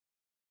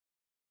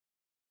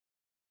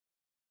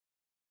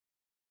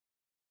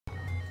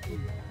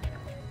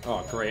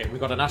Oh, great. We've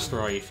got an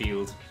asteroid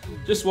field.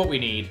 Just what we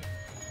need.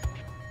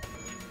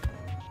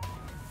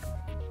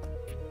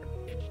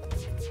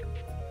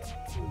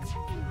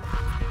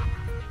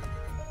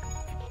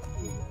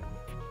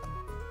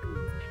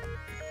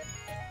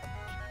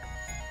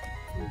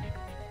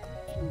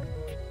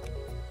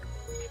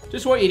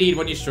 Just what you need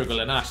when you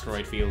struggle in an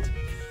asteroid field.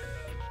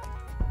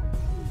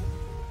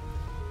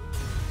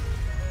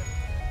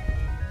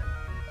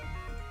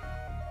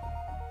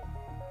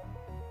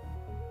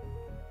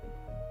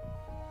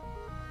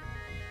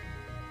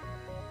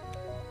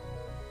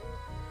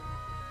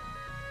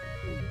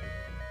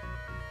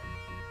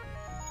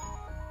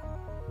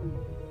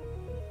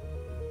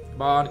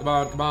 Come on, come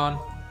on, come on.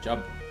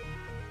 Jump.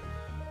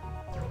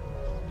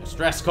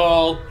 Stress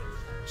call.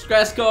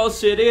 Stress call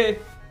city.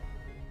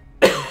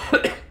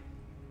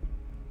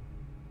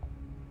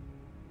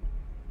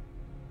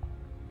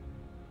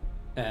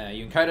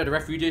 You encountered a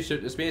refugee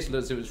ship to space. It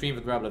was stream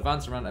for gravel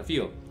advance around that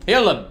field.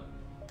 Heal them!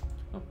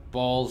 Oh,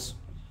 balls.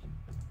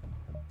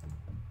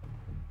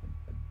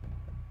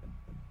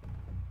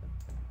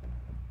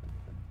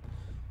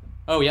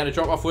 Oh, you had to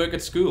drop off work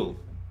at school.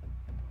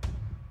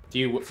 Do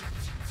you...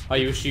 Are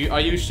you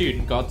a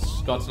student,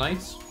 God's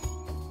Knights?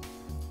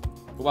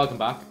 Well, welcome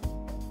back.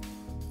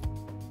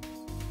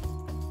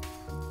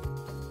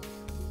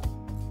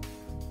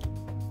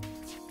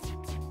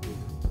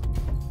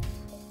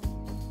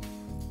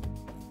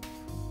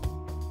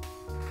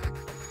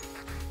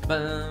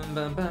 Bam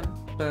bam bam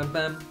bam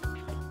bam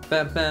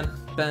bam bam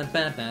bam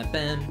bam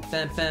bam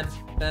bam bam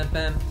bam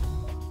bam.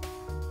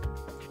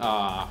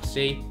 Ah,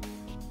 see?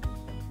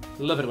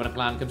 Love it when a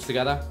plan comes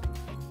together.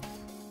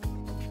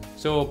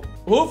 So,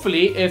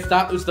 hopefully, if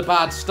that was the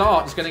bad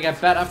start, it's going to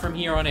get better from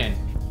here on in.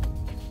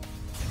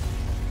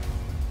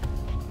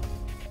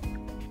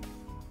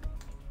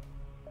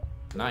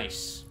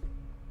 Nice.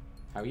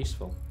 How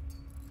useful.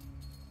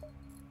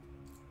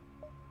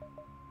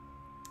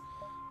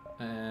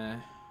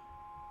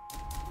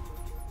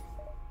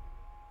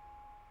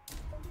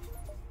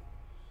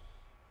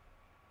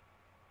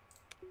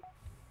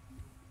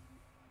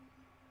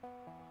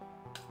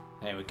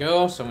 There we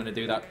go. So I'm going to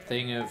do that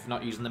thing of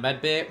not using the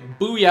med bay.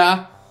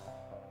 Booyah!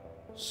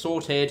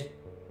 Sorted.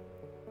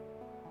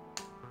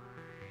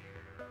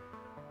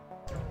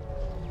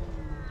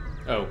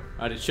 Oh,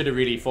 I should have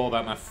really thought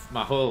about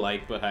my hull,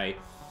 like, but hey.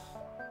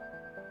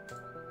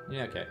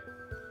 Yeah, okay.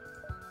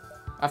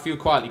 I feel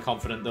quietly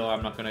confident, though,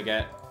 I'm not going to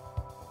get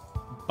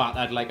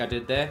battered like I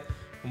did there.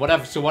 And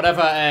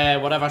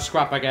whatever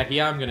scrap I get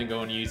here, I'm going to go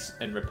and use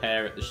and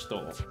repair at the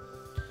store.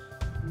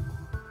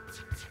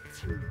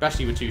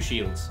 Especially with 2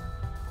 shields.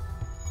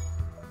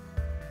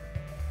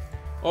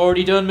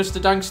 Already done,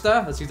 Mr.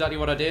 Dankster. That's exactly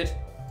what I did.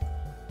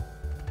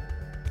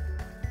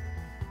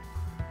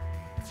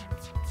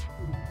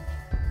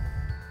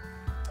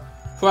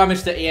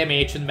 Promised the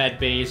AMH and med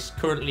base.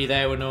 Currently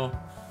there or no.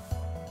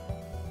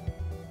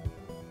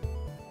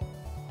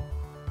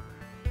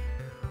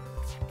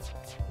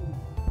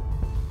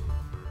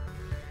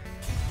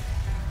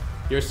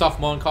 You're a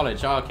sophomore in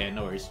college. Oh, okay,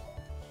 no worries.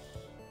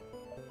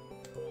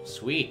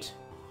 Sweet.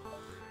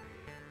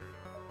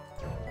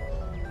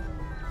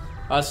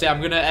 I'll say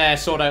I'm gonna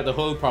sort out the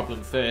hull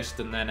problem first,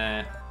 and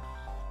then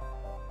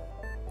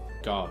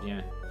God,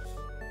 yeah.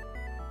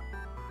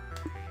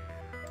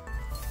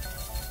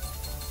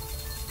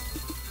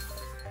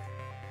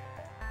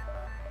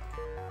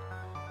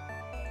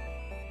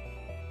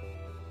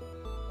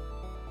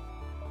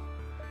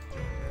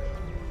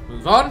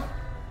 Move on.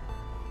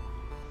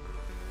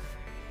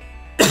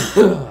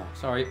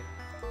 Sorry,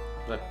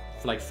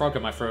 like frog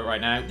in my throat right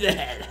now.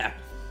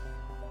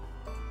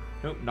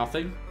 Nope,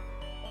 nothing.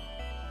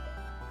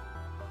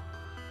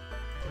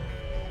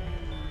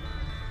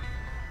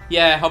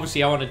 Yeah,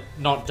 obviously I want to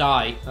not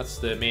die. That's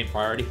the main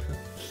priority.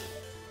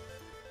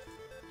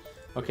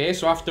 Okay,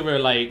 so after a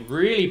like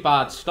really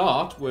bad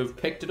start, we've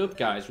picked it up,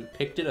 guys. We've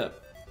picked it up.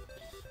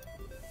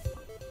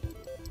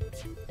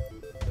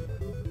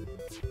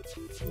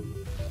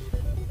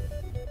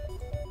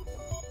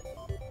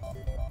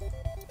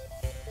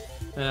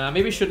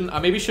 Maybe shouldn't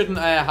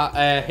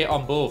hit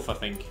on both. I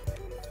think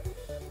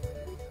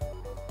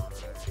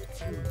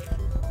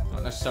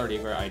not necessarily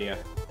a great idea.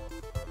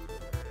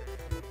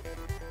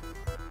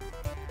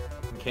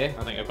 Okay,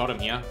 I think I've got him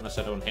here, unless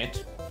I don't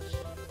hit.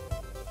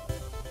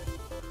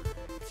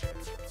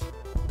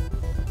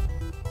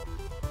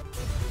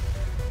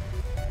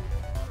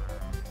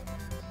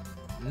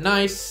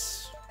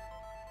 Nice.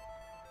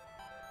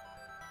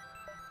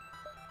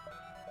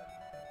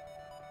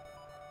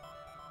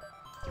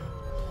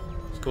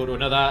 Let's go to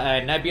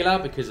another nebula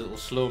because it'll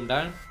slow him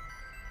down.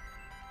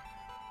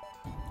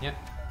 Yep.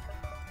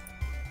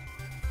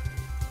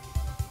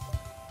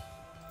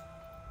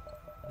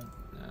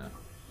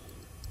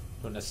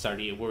 Don't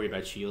necessarily need to worry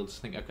about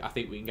shields. I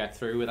think we can get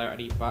through without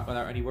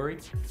any worry.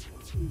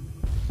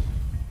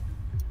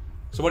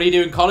 So what are you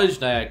doing in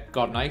college now,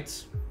 God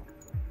Knights?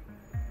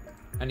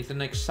 Anything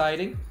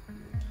exciting?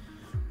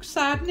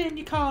 Exciting in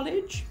your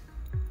college?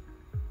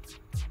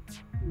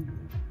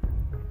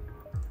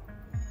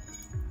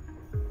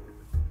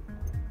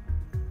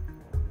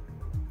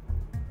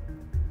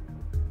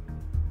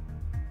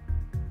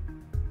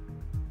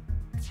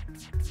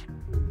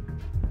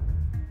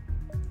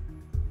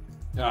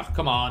 Oh,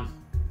 come on.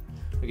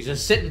 He's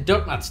just a sitting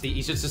duck, Matt Steve.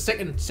 He's just a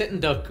sitting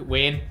duck,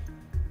 Wayne.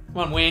 Come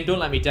on, Wayne, don't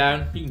let me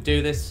down. You can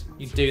do this.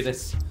 You can do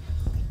this.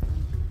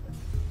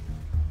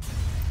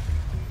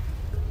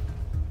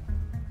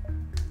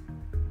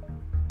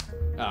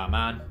 Ah, oh,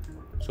 man.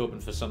 I was hoping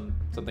for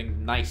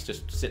something nice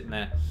just sitting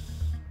there.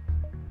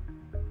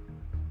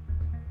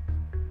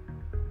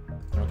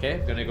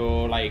 Okay, I'm gonna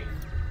go like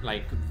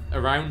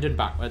around and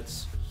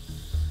backwards.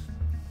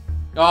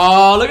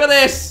 Oh, look at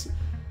this!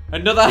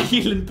 Another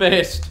healing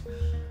burst.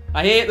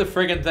 I hate the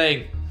friggin'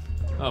 thing.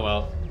 Oh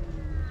well.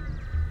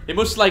 It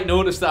must like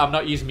notice that I'm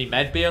not using me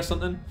med bay or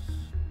something.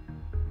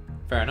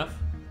 Fair enough.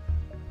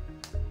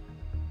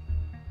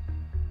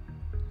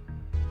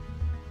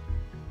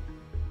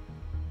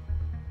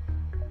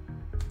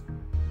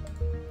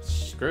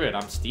 Screw it,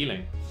 I'm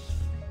stealing.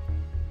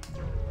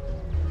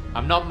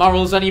 I'm not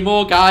morals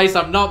anymore, guys.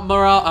 I'm not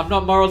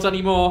morals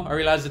anymore. I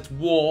realize it's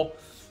war.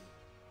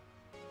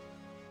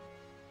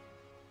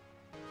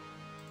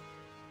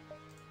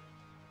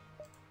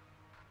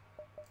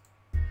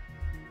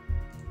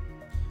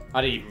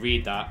 I didn't even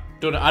read that.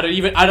 I don't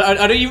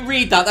even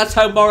read that. That's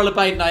how moral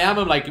abiding I am.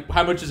 I'm like,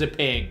 how much is it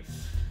paying?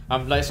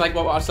 I'm like, it's like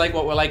what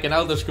we're like in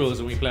Elder Scrolls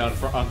when we play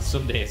on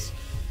Sundays.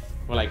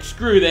 We're like,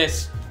 screw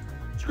this,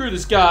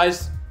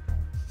 guys.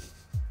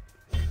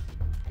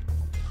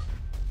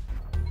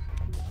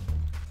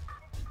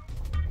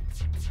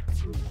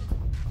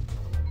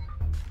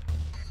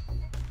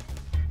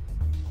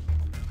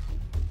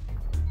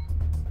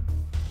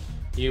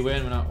 You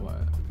win, we're not.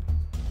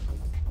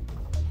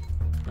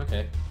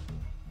 Okay.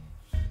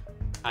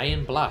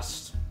 Iron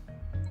Blast.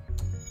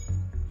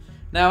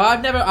 Now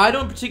I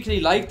don't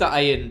particularly like the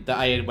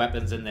iron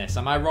weapons in this.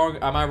 Am I wrong?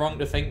 Am I wrong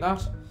to think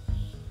that?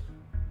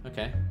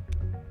 Okay.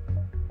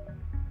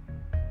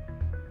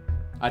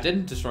 I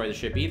didn't destroy the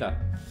ship either,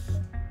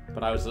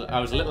 but I was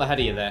a little ahead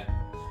of you there.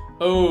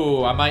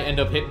 Oh, I might end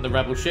up hitting the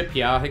rebel ship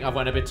here. I think I've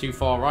went a bit too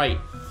far right.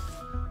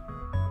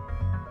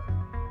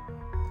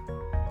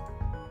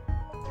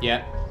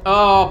 Yeah.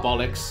 Oh,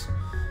 bollocks.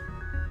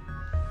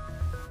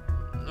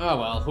 Oh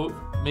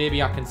well,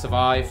 maybe I can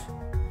survive.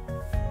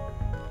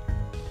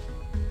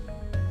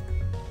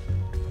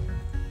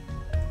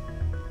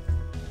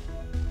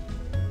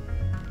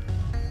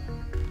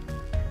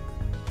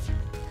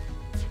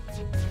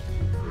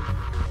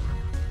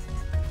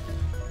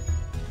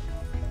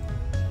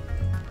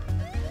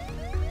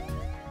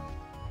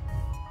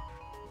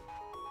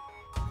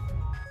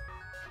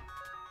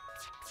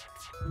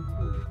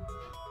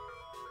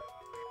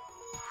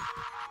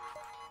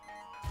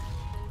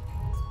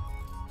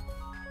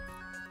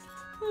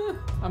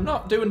 I'm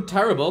not doing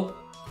terrible.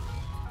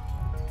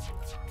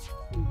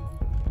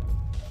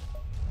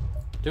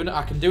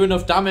 I can do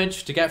enough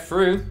damage to get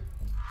through.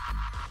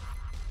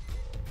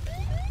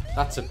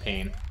 That's a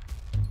pain.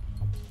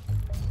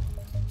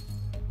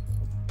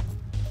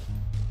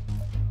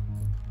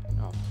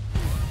 Oh,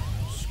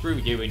 screw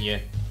you and you.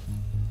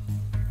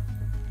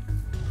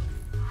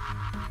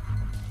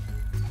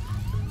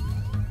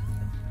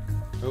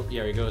 Oh,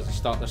 here he goes. They're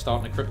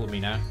starting to cripple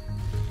me now.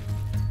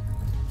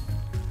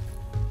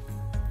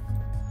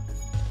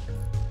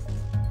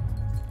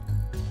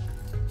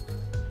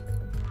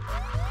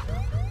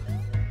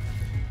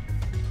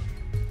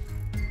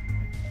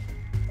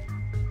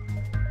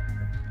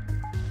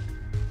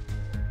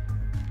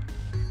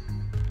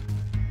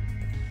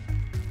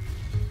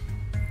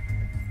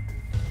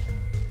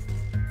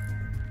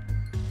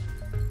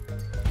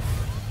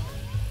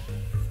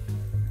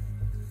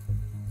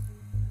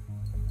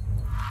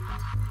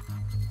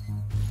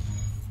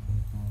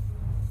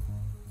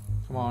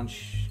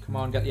 Come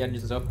on, get the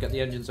engines up, get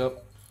the engines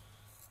up.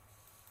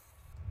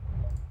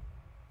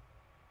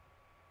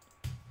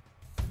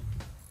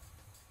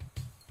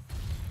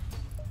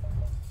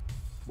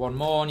 One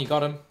more and you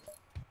got him.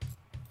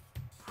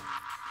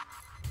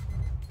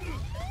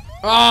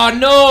 Oh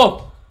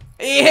no!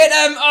 He hit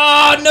him!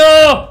 Oh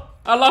no!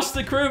 I lost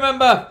the crew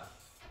member!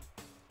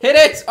 Hit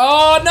it!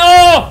 Oh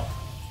no!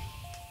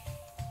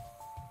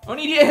 I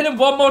need you to hit him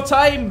one more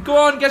time. Go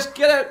on, get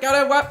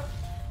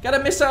a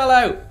missile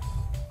out.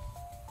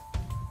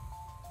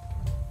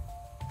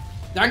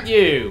 Thank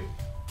you.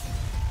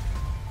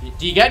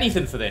 Do you get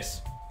anything for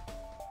this?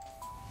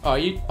 Oh,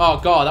 oh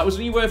god, that was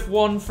only worth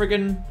one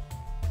friggin'.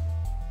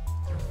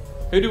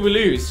 Who did we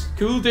lose?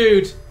 Cool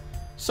dude.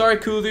 Sorry,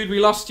 cool dude,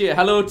 we lost you.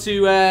 Hello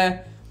to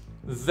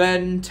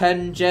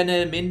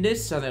Ventenjena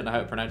Mindis. I don't know how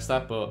to pronounce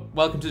that, but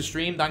welcome to the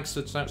stream. Thanks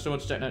so much for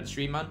checking out the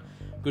stream, man.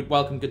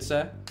 Welcome, good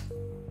sir.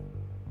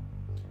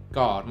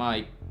 God,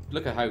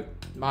 look at how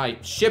my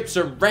ships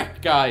are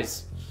wrecked,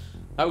 guys.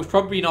 That was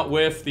probably not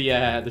worth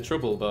the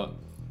trouble, but.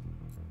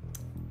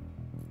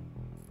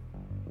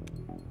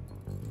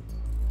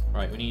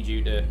 Right, we need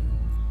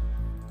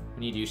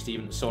you,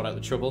 Stephen, to sort out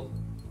the trouble.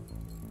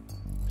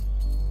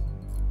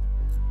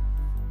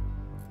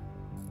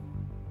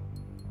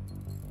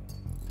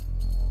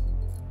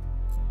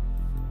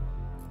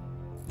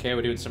 Okay,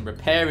 we're doing some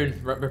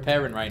repairing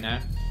right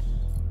now.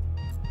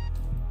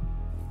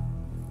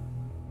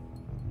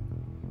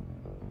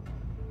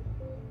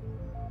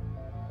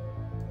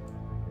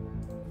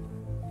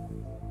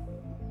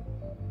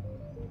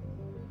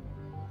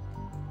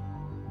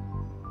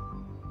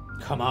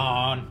 come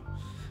on.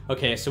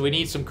 Okay, so we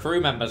need some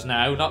crew members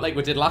now. Not like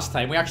we did last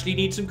time. We actually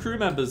need some crew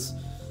members.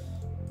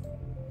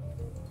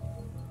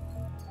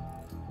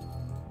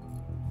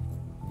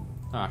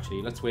 Oh,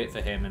 actually, let's wait for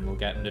him and we'll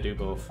get him to do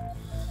both.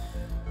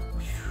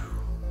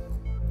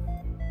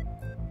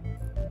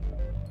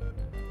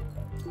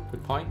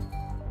 Good point.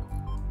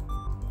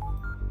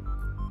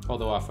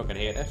 Although I fucking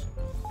hate it.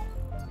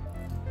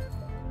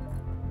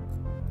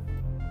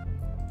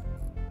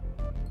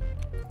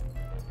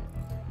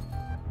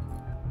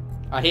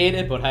 I hate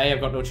it, but hey, I've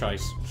got no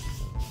choice.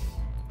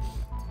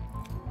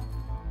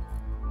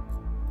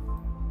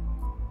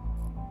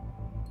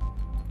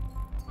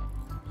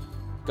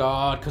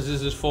 God, because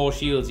this is 4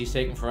 shields, he's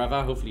taking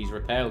forever. Hopefully his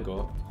repair will go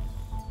up.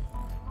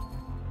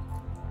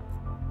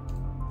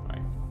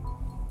 Right.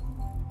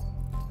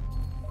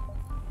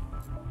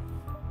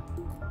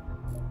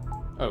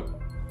 Oh.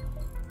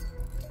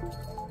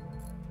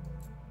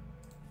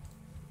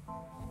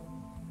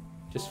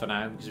 Just for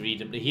now, because we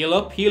need him to heal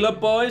up. Heal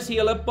up, boys.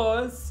 Heal up,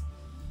 boys.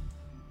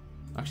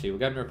 Actually, we'll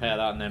get him to repair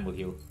that and then we'll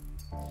heal.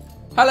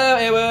 Hello,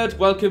 Ayward.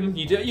 Welcome.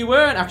 You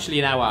weren't actually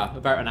an hour.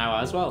 About an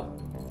hour as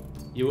well.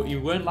 You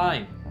weren't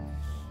lying.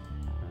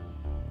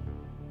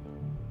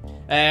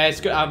 It's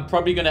good. I'm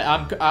probably gonna.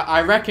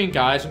 I reckon,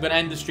 guys, I'm gonna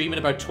end the stream in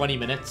about 20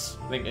 minutes.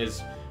 I think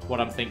is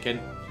what I'm thinking.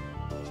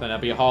 So there'll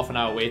be a half an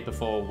hour wait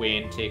before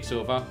Wayne takes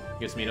over.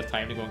 Gives me enough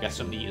time to go and get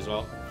something to eat as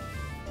well.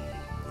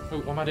 Oh,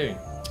 what am I doing?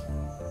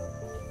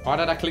 Why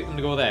did I click them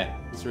to go there?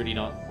 It's really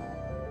not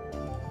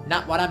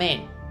what I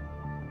mean.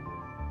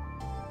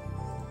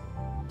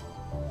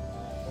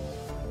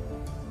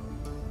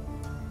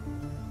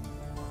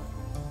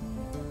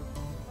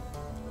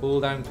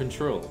 Hold down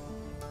control.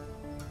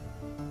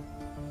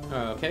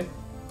 Oh, okay.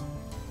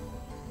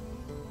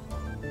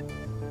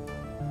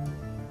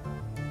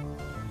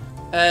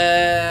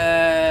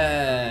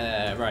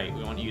 Right,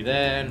 we want you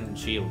there and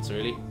shields,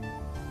 really.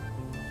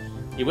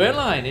 You weren't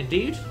lying,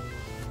 indeed.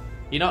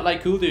 You're not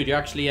like cool dude, you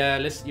actually,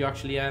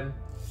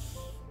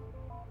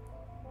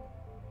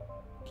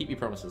 keep your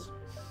promises.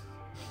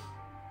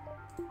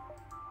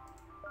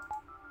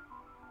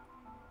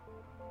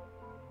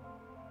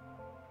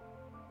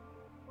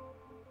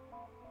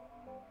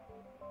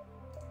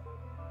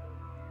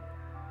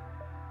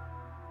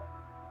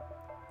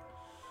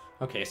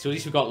 Okay, so at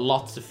least we've got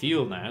lots of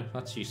fuel now.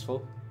 That's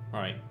useful.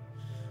 Alright.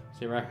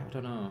 So, I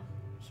don't know.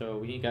 So,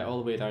 we need to get all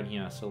the way down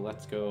here. So,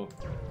 let's go...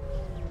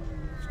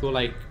 Let's go,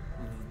 like,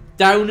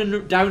 down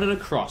and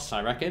across,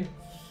 I reckon.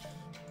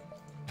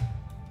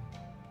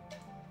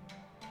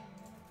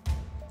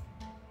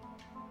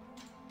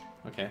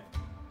 Okay.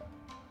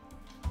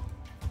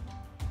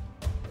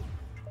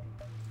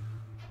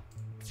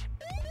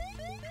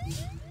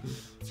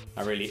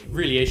 That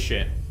really is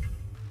shit.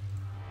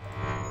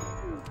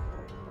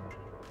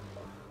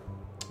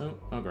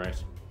 Oh,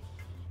 great.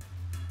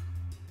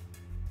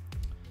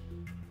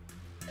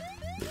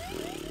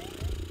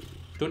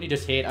 Don't you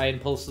just hate iron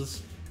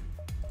pulses?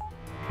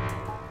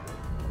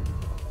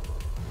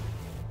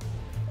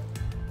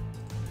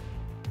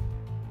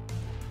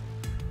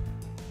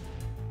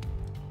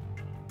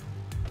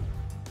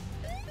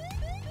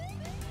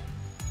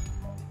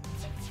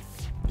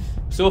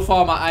 So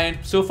far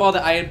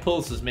the iron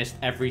pulse has missed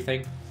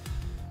everything.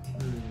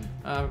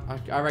 I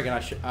reckon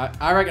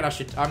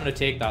I'm gonna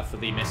take that for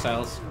the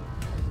missiles.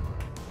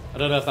 I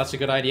don't know if that's a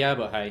good idea,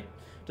 but hey.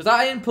 Does that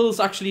iron pulse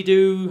actually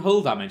do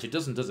hull damage? It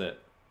doesn't, does it?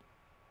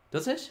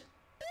 Does it?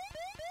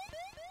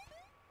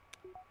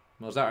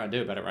 Well, is that what I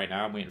do about it right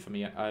now? I'm waiting for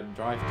me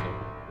drive to.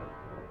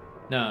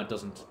 No, it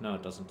doesn't. No,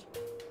 it doesn't.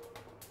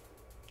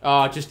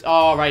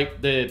 Oh,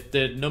 right.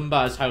 The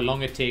number is how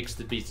long it takes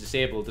to be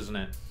disabled, isn't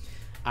it?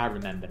 I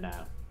remember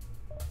now.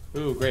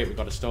 Ooh, great. We've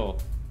got a store.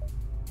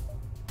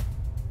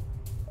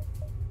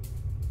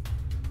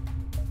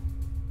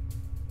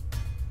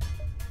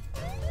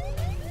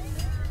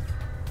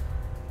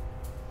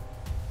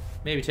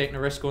 Maybe taking a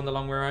risk going the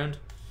long way around,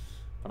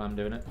 but I'm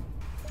doing it.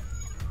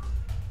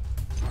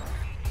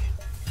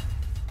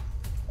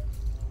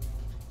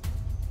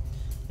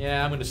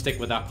 Yeah, I'm going to stick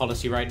with that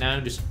policy right now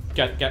and just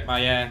get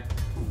my...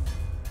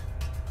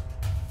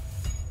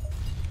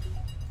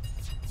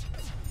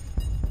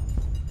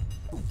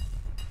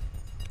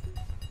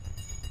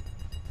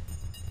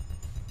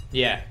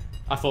 Yeah,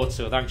 I thought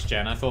so. Thanks,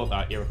 Jen. I thought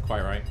that. You're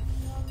quite right.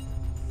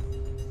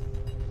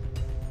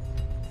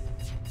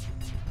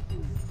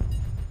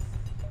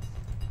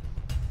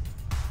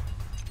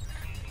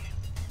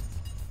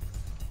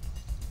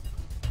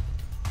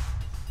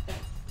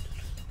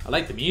 I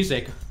like the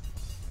music.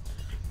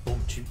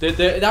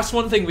 That's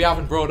one thing we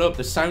haven't brought up.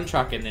 The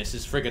soundtrack in this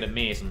is friggin'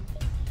 amazing.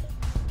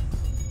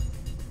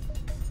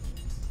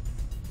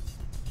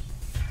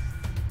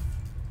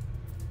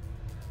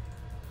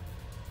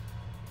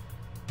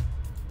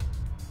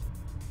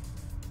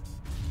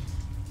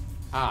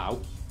 Ow.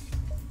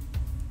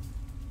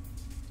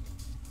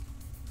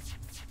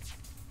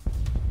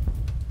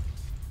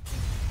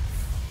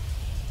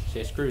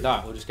 So screw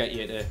that. We'll just get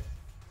you to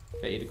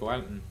go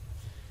out and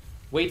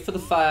wait for the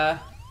fire.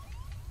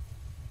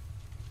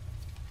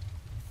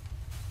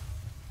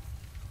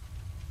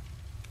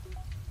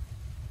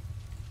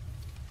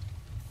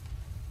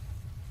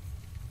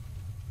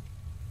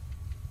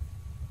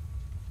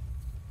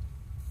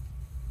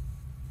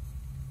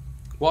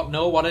 What?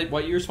 No, what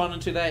are you responding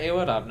to there,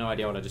 Eoward? I have no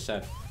idea what I just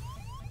said.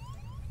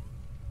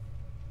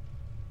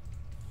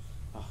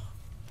 Oh.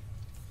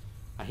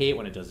 I hate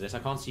when it does this. I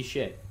can't see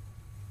shit.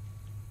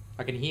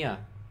 I can hear.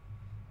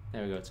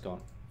 There we go, it's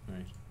gone.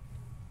 Alright.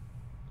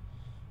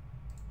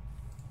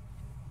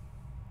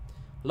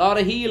 A lot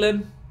of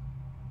healing.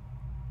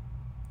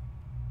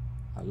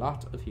 A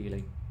lot of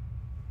healing.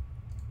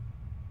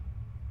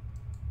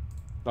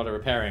 A lot of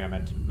repairing, I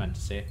meant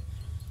to say.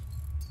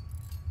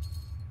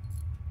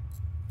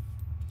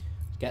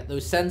 Get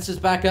those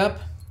sensors back up.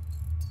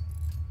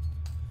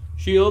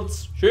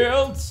 Shields,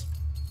 shields,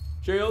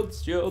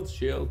 shields, shields,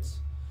 shields,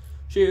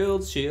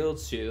 shields,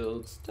 shields,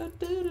 shields. Da,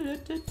 da, da,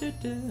 da, da,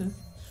 da.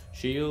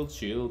 Shields,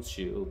 shields,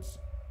 shields.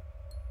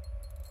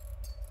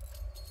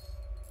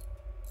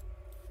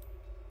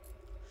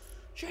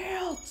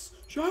 Shields,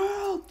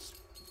 shields.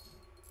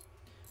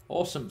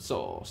 Awesome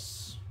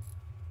sauce.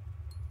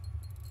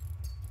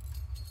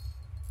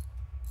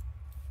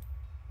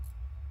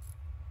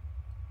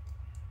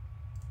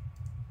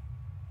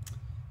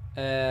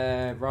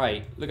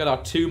 Right. Look at our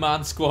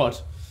 2-man squad.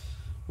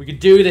 We can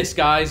do this,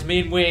 guys.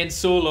 Me and Wayne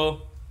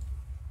solo.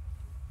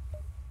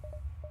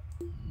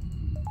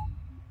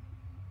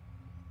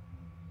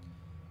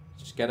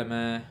 Just get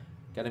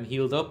him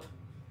healed up.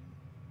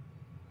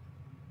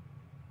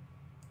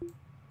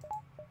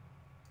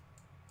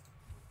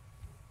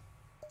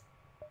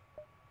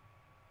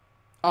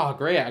 Oh,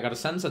 great. I got a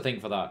sensor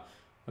thing for that.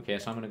 Okay,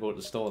 so I'm going to go to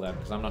the store then,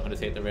 because I'm not going to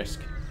take the risk.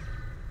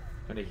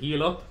 I'm going to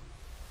heal up.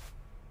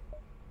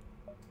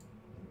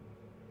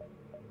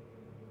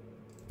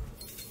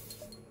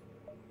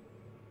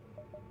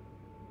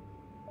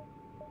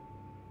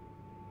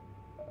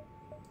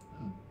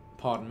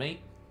 Pardon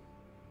me.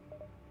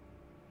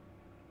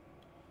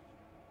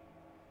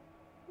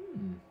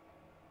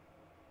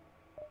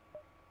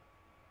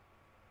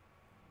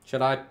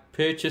 Should I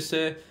purchase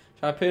a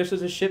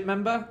ship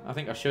member? I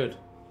think I should.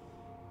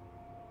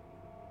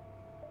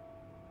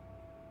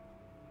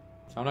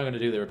 So I'm not going to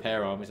do the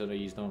repair army, so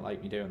you don't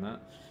like me doing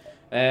that.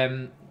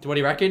 What do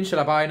you reckon? Should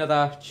I buy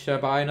another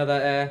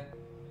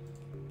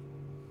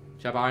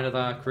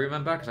crew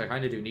member? Because I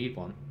kind of do need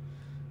one.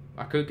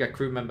 I could get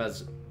crew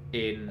members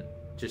in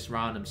just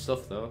random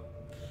stuff though.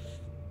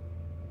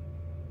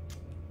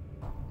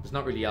 There's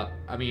not really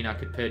I mean, I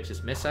could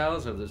purchase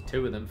missiles, or there's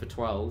 2 of them for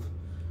 12.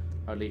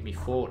 That'd leave me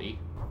 40.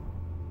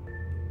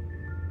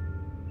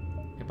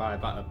 I can buy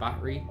a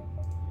battery.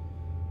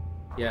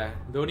 Yeah,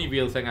 the only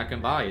real thing I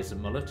can buy is a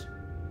mullet.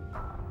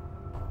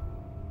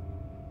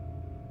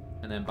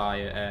 And then buy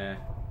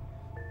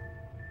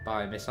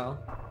a missile.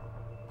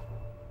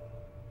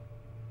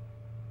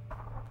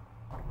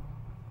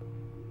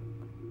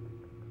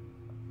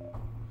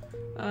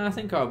 I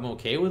think I'm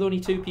okay with only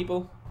 2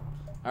 people.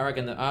 I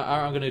reckon that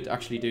I'm going to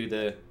actually do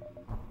the...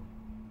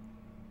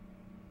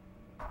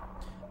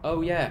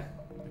 Oh yeah,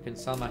 I can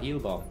sell my heal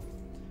bomb.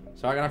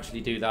 So I can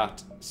actually do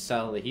that,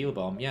 sell the heal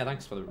bomb. Yeah,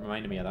 thanks for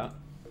reminding me of that.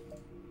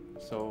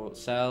 So,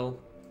 sell,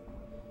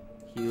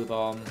 heal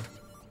bomb.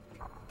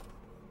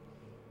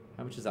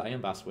 How much is that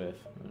iron bass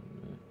worth?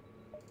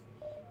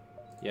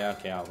 Yeah,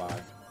 okay, I'll buy.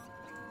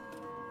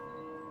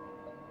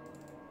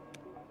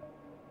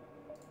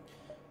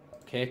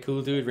 Okay,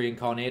 cool dude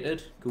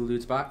reincarnated. Cool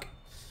dude's back.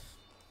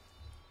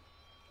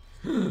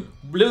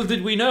 Little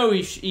did we know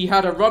he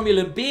had a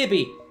Romulan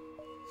baby.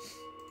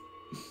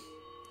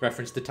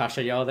 Reference to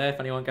Tasha Yar there, if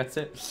anyone gets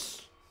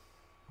it.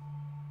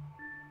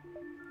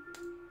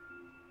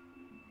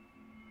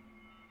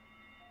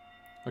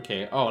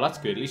 Okay, oh, that's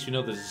good. At least we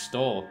know there's a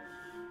store.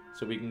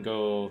 So we can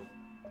go...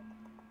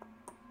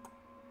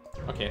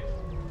 Okay.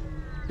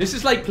 This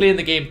is like playing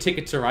the game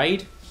Ticket to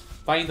Ride.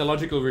 Find the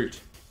logical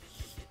route.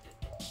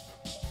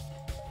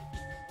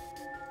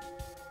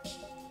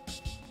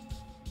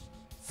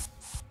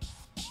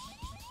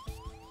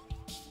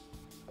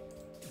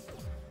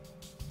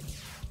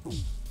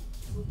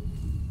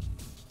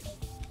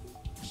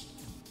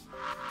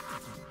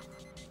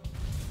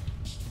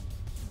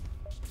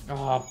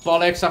 Oh,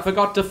 bollocks, I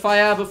forgot to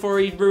fire before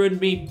he ruined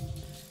me.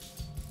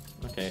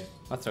 Okay,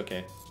 that's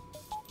okay.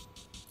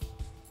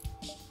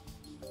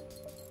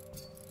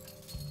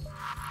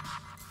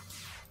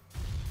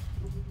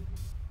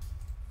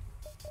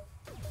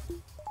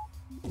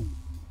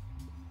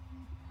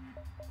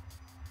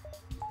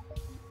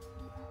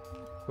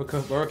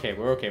 We're okay,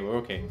 we're okay, we're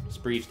okay.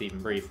 Just breathe,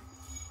 Stephen, breathe.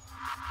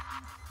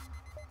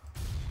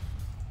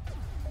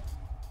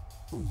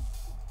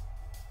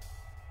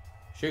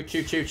 Shoot,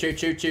 shoot, shoot, shoot,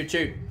 shoot, shoot,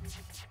 shoot.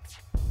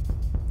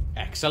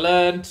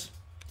 Excellent.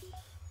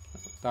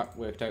 That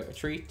worked out a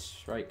treat.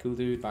 Right, cool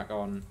dude, back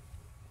on.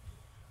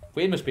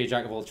 Wayne must be a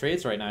jack of all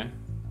trades right now.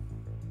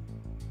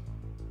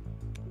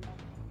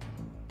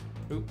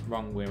 Oop,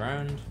 wrong way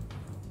around.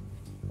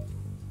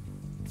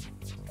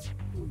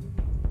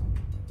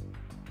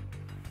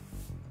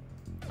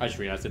 I just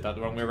realised I did that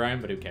the wrong way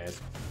around, but who cares?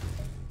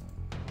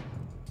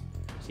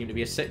 Seem to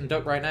be a sitting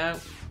duck right now.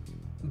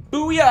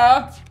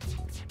 Booyah!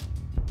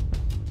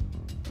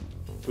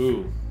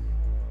 Ooh.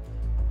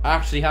 I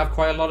actually have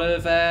quite a lot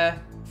of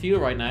fuel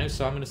right now,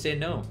 so I'm going to say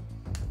no.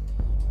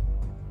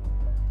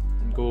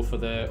 go for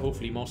the,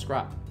 hopefully, more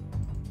scrap.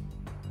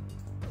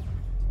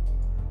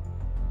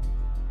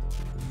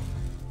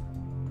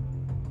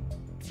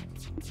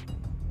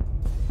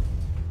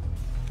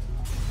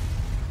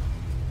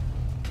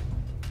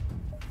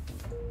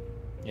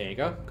 There you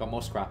go. Got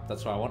more scrap.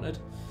 That's what I wanted.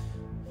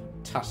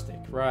 Fantastic.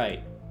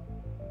 Right.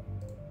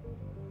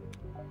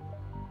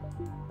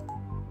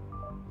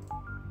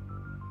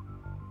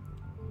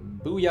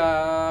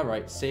 Booyah!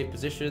 Right, save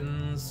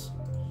positions.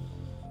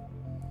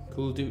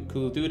 Cool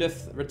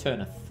doodeth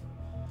returneth.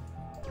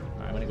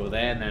 Right, I'm gonna go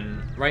there and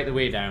then right the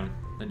way down.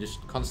 And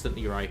just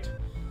constantly right.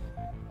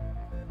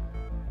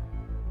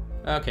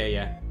 Okay,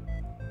 yeah.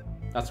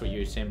 That's what you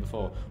were saying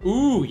before.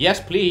 Ooh, yes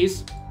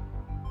please!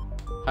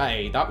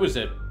 Hey, that was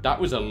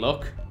a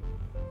look.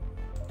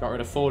 Got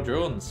rid of 4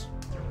 drones.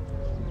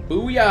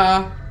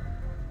 Booyah!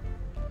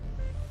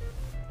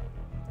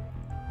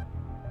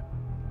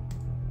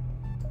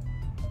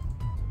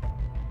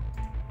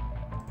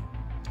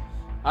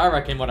 I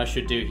reckon what I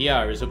should do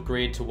here is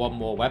upgrade to 1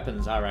 more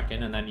weapons, I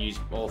reckon, and then use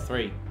all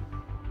 3.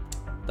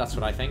 That's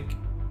what I think.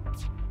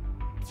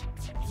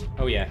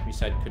 Oh yeah, we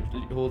said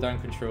hold down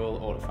control,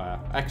 auto fire.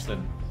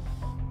 Excellent.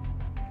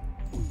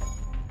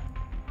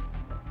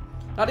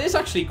 That is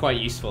actually quite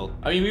useful.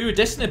 I mean, we were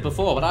dissing it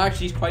before, but that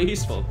actually is quite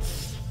useful.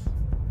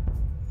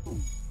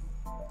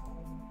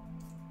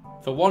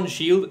 For one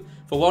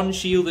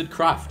shielded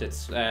craft,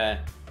 it's a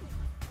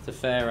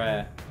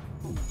fair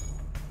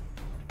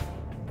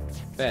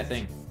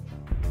thing.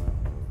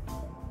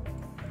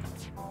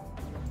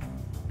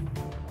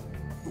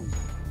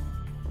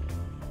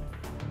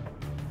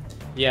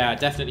 Yeah, I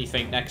definitely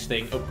think next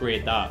thing,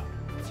 upgrade that.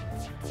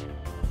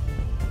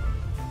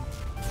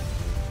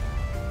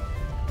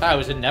 I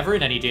was never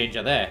in any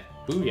danger there.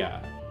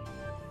 Booyah.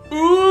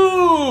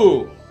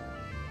 Ooh!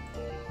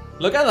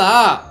 Look at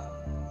that!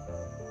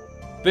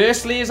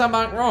 Burst laser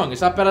marked wrong. Is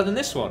that better than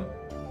this one?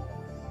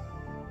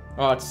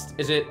 Oh,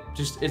 is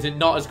it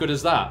not as good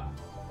as that?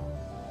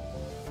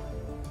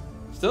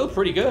 Still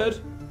pretty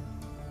good.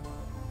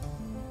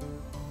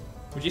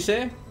 Would you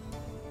say?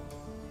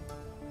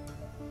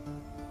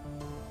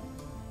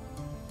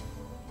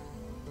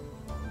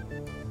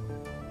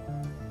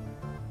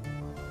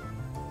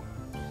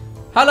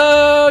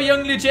 Hello,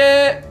 young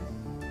legit.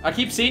 I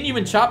keep seeing you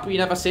in chat, but you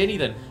never say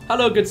anything.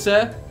 Hello, good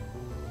sir.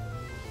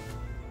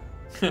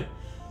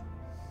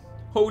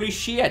 Holy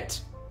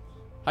shit.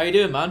 How you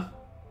doing, man?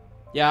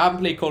 Yeah, I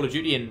haven't played Call of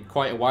Duty in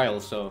quite a while,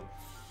 so...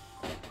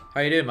 How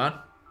you doing, man?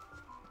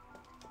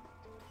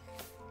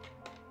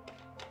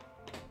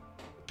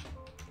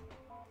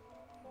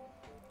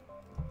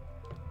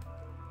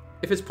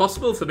 If it's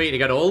possible for me to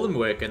get all of them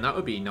working, that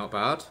would be not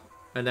bad.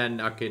 And then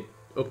I could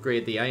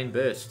upgrade the Iron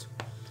Burst,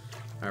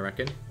 I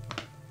reckon.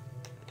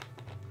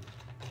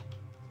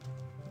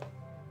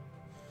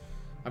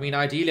 I mean,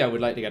 ideally, I would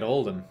like to get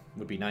all of them.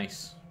 Would be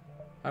nice.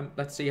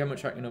 Let's see how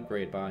much I can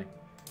upgrade by.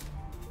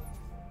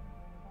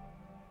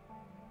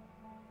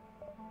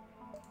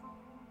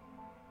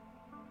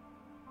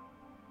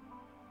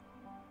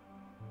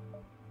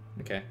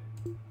 Okay.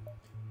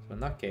 So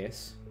in that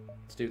case,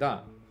 let's do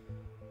that.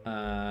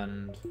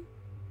 And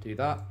do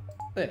that.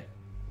 There.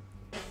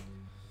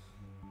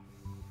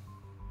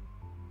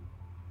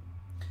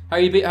 How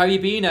you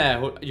been,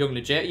 young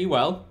legit? Are you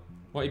well?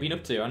 What have you been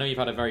up to? I know you've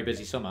had a very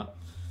busy summer.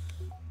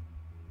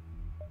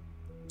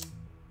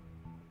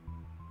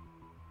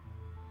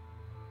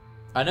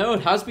 I know,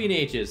 it has been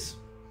ages.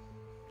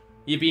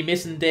 You've been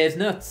missing Days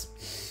Nuts.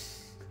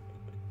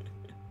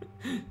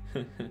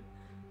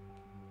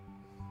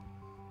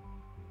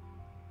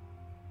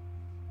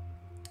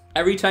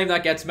 Every time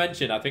that gets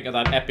mentioned, I think of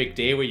that epic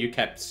day where you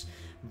kept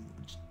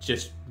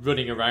just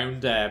running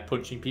around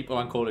punching people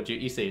on Call of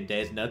Duty saying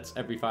Days Nuts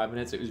every 5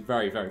 minutes. It was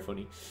very, very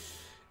funny.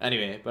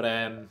 Anyway, but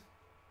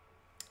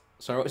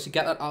so I obviously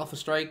get that Alpha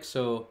Strike,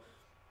 so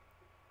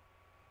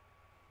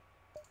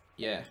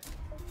yeah.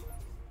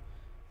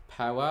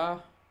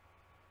 Power.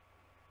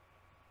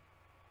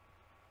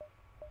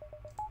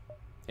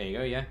 There you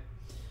go, yeah.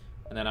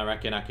 And then I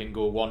reckon I can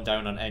go 1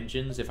 down on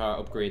engines if I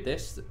upgrade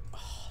this. Oh,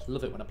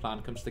 love it when a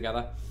plan comes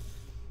together.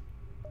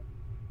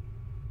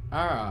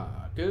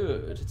 Ah,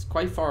 good. It's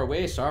quite far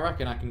away, so I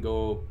reckon I can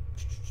go...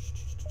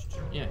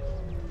 Yeah.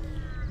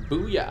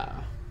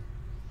 Booyah.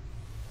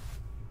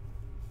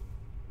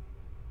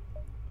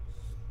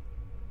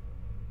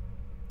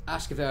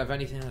 Ask if they have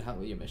anything to help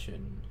with your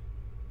mission.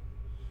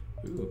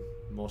 Ooh,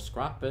 more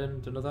scrap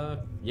and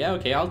another... Yeah,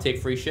 okay, I'll take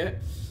free shit.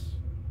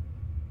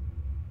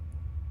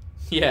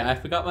 Yeah, I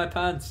forgot my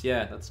pants.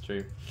 Yeah, that's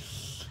true.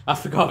 I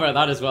forgot about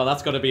that as well.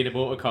 That's got to be an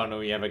emoticon when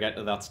we ever get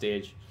to that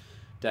stage.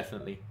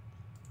 Definitely.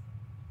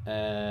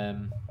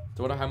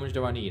 So how much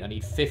do I need? I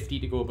need 50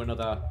 to go up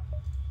another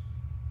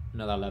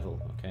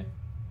level. Okay.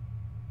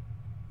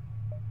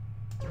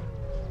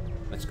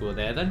 Let's go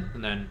there then,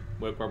 and then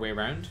work our way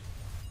around.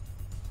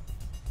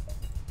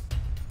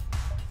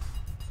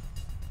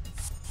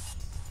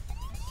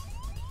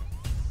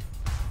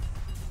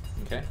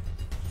 Okay.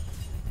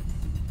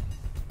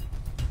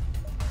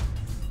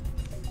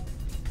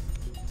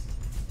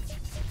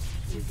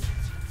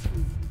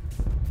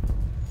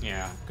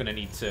 Yeah, gonna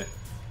need to...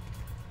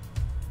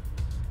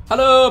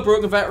 Hello,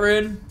 broken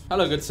veteran.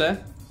 Hello, good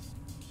sir.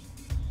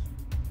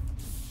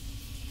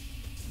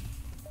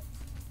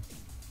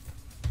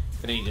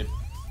 Gonna need him.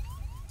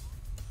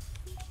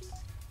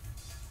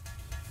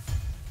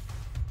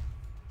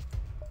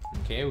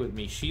 Okay, with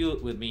me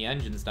shield, with me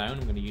engines down,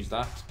 I'm gonna use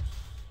that.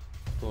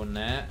 Go in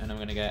there, and I'm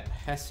gonna get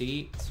Hesse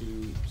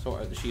to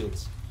sort out the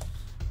shields.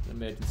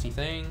 Emergency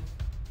thing.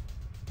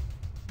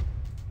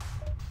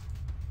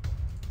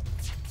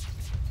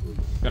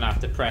 Gonna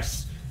have to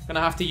press. Gonna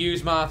have to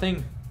use my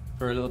thing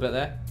for a little bit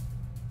there.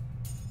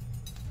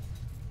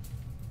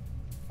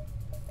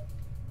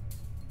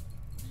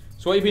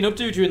 So what have you been up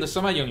to during the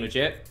summer, young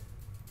legit?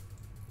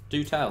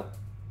 Do tell.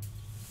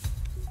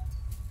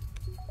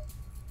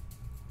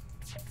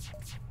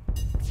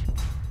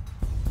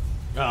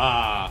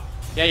 Ah,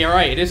 yeah, you're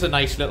right. It is a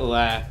nice little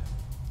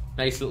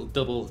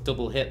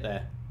double hit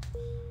there,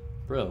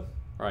 bro.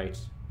 Right.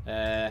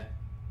 Right.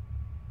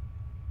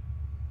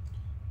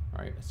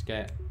 Let's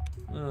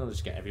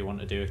get everyone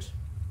to do it.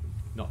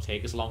 Not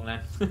take as long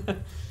then.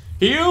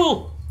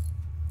 Heal.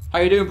 How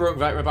you doing, broken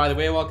veteran? By the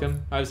way,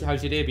 welcome. How's your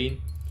day been?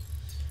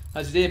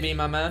 How's your day been,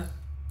 my man?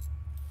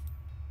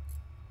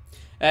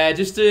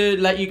 Just to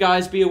let you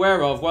guys be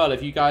aware of, well,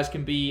 if you guys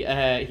can be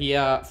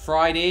here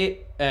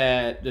Friday,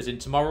 as in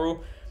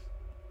tomorrow,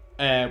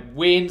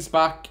 Wayne's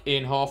back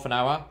in half an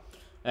hour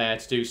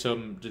to do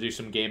some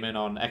gaming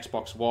on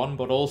Xbox One,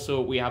 but also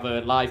we have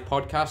a live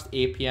podcast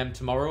 8 PM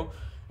tomorrow,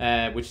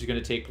 which is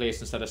going to take place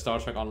instead of Star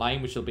Trek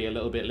Online, which will be a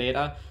little bit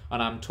later,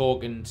 and I'm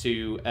talking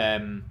to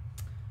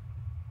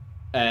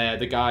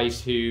the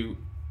guys who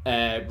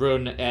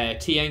run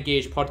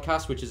T-Engage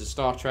podcast, which is a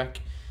Star Trek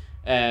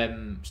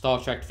themed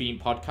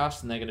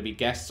podcast, and they're going to be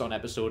guests on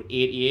episode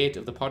 88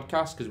 of the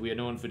podcast, because we're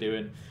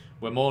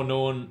more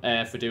known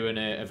for doing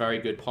a very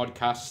good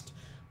podcast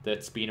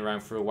that's been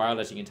around for a while,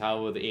 as you can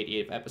tell with the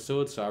 88th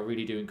episode. So I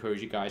really do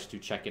encourage you guys to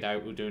check it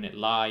out. We're doing it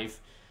live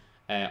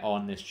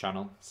on this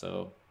channel,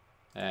 so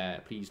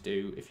please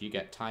do, if you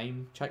get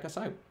time, check us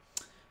out.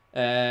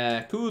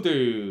 Cool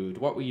dude,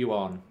 what were you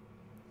on?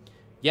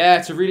 Yeah,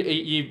 it's a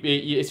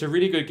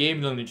really good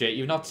game, London J.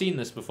 You've not seen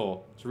this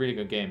before. It's a really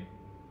good game.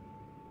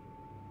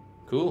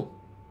 Cool.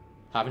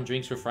 Having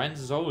drinks with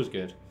friends is always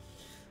good.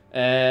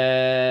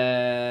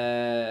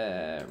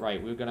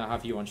 Right, we're gonna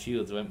have you on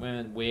shields.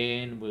 When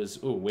Wayne was...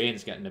 Oh,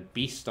 Wayne's getting a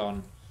beast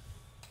on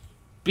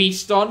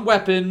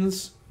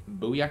weapons.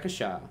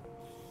 Booyakasha.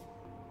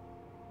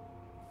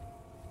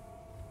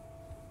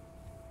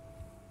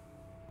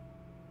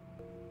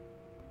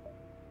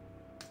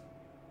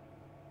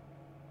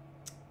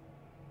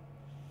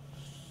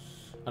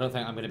 I don't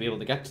think I'm going to be able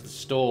to get to the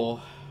store.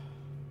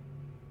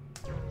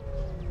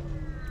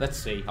 Let's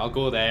see. I'll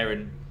go there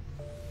and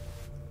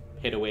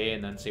hit away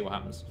and then see what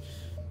happens.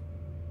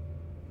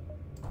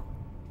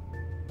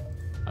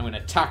 I'm going to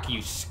attack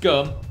you,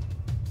 scum.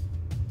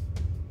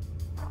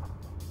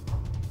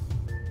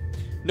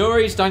 No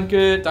worries,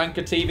 Danker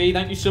TV.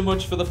 Thank you so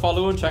much for the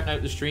follow and checking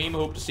out the stream. I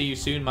hope to see you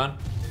soon, man.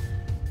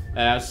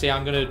 See,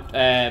 I'm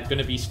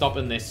gonna be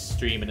stopping this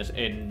stream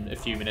in a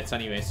few minutes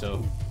anyway,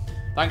 so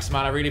thanks,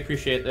 man. I really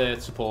appreciate the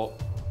support.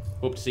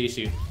 Hope to see you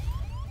soon.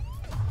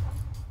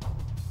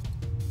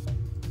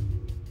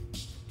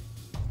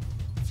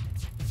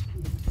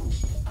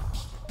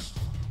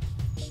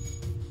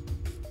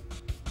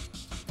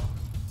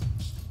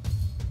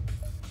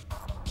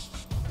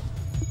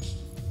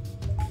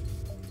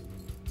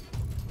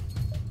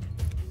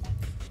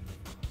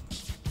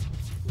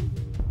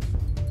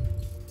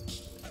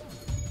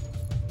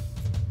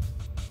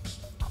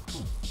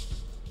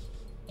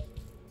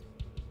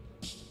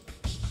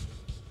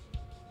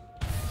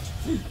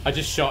 I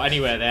just shot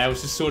anywhere there. I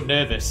was just so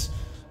nervous.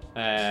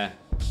 Okay.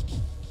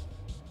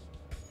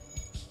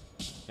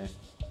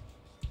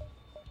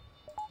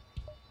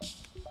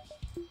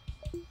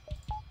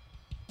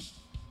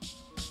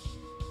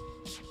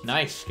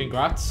 Nice.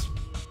 Congrats.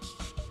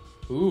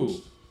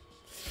 Ooh.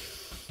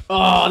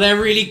 Oh,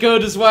 they're really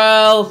good as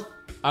well.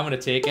 I'm going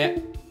to take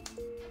it.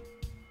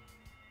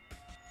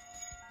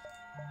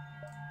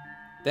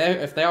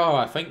 If they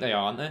are, I think they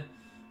are, aren't they?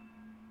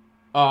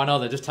 Oh, no,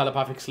 they're just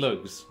telepathic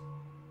slugs.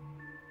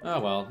 Oh,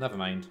 well, never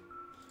mind.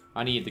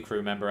 I need the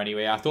crew member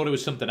anyway. I thought it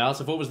was something else.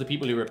 I thought it was the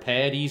people who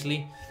repaired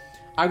easily.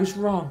 I was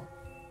wrong.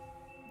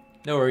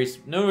 No worries.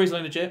 No worries,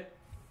 legit.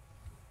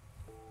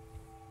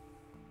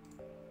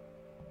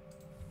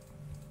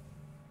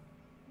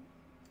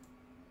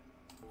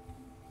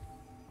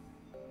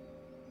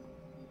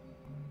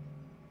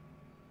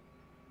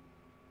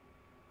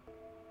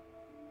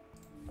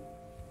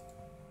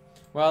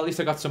 Well, at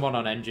least I got someone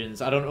on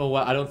engines. I don't know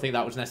what. I don't think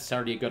that was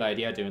necessarily a good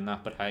idea doing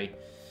that, but hey.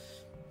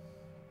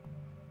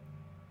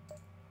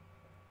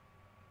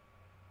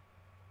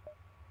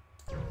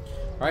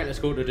 Right, let's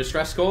go to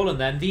distress call and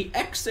then the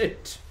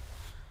exit.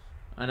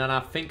 And then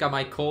I think I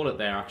might call it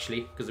there,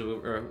 actually, because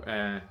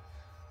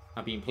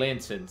I've been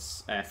playing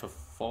since for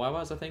 4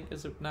 hours, I think,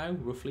 is it now,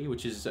 roughly,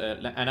 which is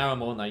an hour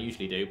more than I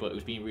usually do, but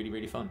it's been really,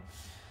 really fun.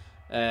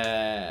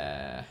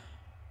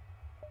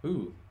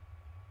 Ooh.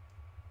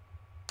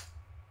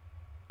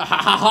 Ha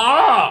ha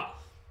ha!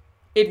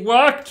 It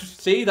worked!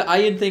 See, the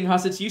iron thing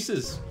has its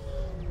uses.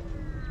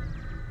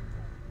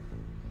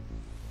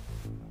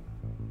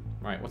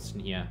 Right, what's in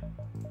here?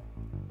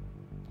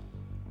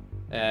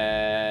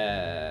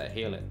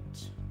 Heal it.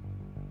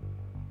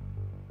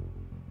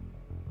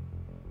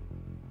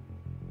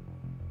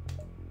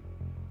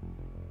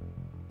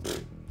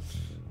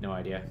 No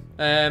idea.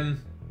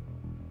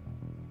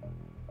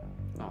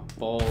 Oh,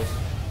 balls.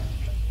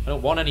 I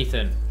don't want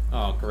anything.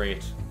 Oh,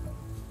 great.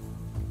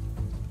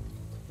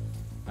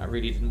 That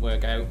really didn't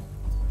work out.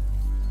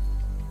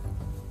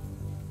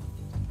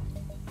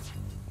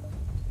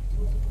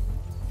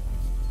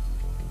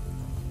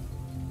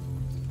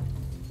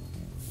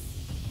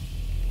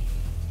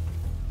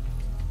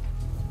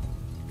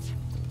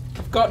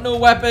 I've got no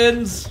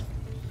weapons.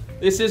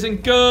 This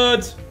isn't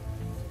good.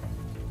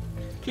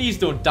 Please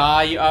don't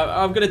die.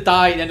 I'm gonna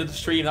die at the end of the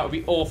stream. That would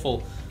be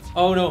awful.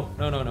 Oh no,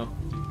 no, no, no.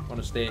 I want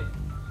to stay.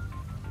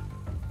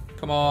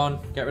 Come on,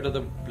 get rid of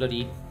the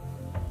bloody.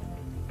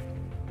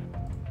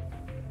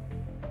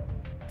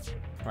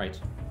 Right.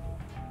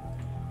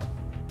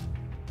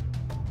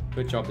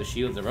 Good job. The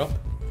shields are up.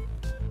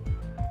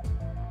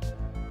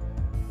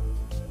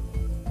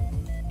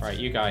 Right,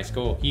 you guys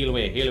go. Heal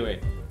away. Heal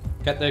away.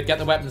 Get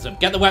the weapons up.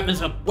 Get the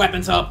weapons up.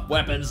 Weapons up.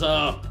 Weapons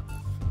up.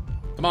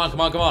 Come on,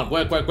 come on, come on.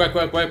 Work, work, work,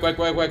 work, work, work,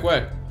 work, work,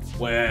 work.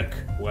 Work,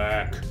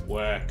 work,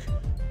 work,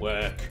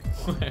 work,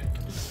 work.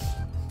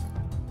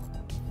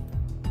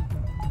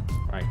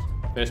 Right.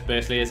 First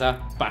burst laser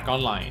back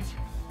online.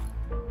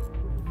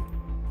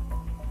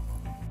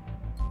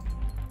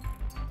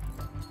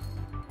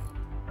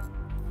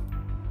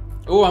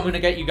 Oh, I'm gonna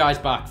get you guys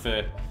back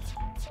for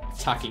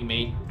attacking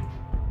me.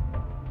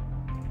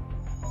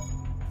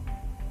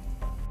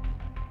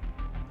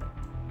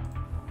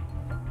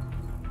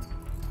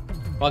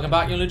 Welcome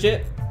back, you're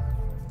legit.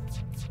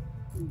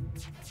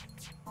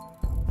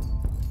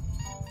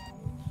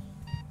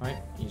 Right,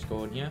 you just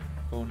go in here.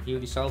 Go and heal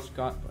yourselves,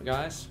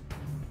 guys.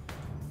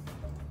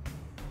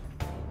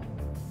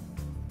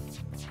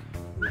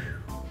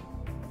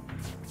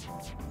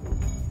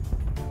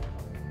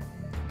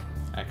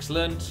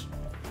 Excellent.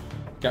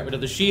 Get rid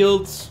of the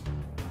shields.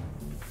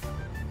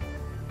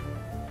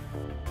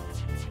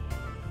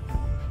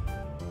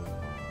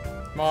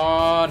 Come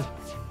on.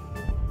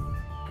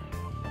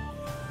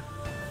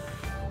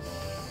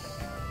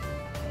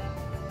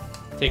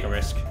 Take a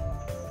risk.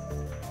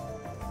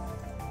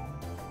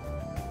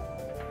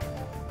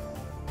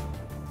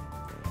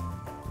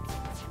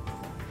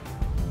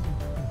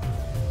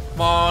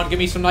 Come on, give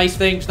me some nice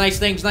things, nice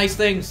things, nice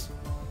things.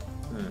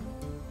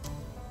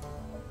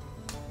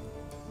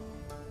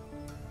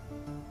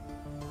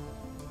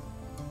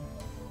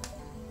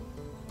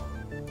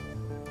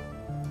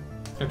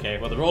 Okay,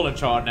 well they're all in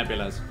charred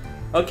nebulas.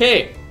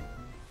 Okay.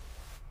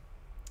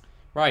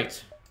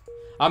 Right.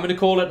 I'm going to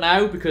call it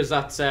now because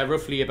that's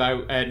roughly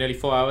about nearly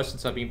 4 hours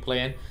since I've been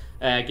playing.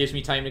 Gives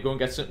me time to go and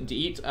get something to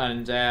eat.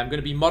 And I'm going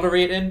to be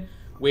moderating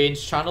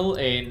Wayne's channel.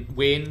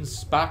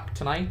 Wayne's back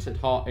tonight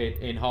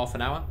in half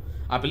an hour.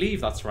 I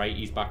believe that's right.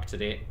 He's back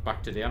today.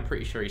 I'm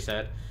pretty sure he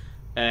said.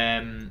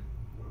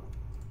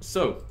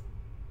 So,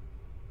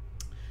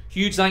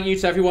 huge thank you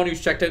to everyone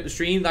who's checked out the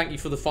stream. Thank you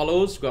for the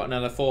follows. We've got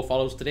another 4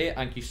 follows today.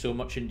 Thank you so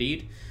much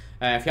indeed.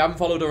 If you haven't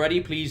followed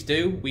already, please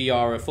do. We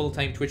are a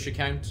full-time Twitch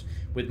account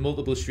with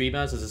multiple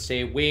streamers. As I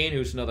say, Wayne,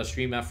 who's another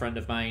streamer friend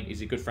of mine,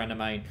 he's a good friend of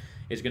mine,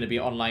 is going to be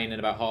online in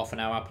about half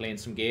an hour playing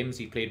some games.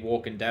 He played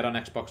Walking Dead on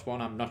Xbox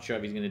One. I'm not sure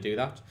if he's going to do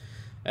that.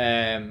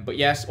 But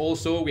yes,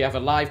 also, we have a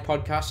live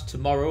podcast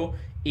tomorrow,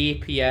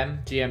 8 PM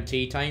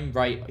GMT time,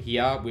 right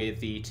here with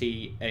the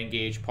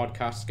T-Engage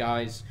podcast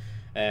guys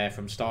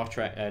from Star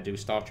Trek, do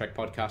Star Trek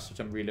podcast, which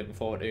I'm really looking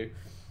forward to.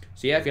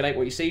 So yeah, if you like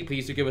what you see,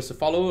 please do give us a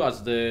follow.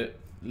 As the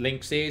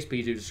link says,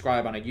 please do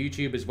subscribe on our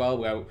YouTube as well,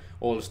 where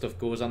all the stuff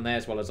goes on there,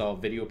 as well as our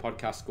video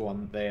podcasts go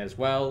on there as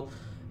well.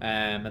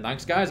 And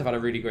thanks guys, I've had a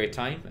really great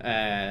time.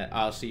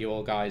 I'll see you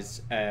all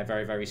guys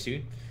very, very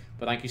soon.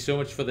 But thank you so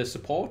much for the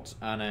support,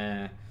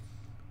 and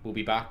we'll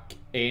be back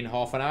in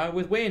half an hour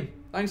with Wayne.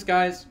 Thanks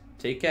guys,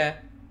 take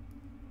care.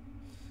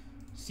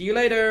 See you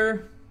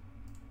later.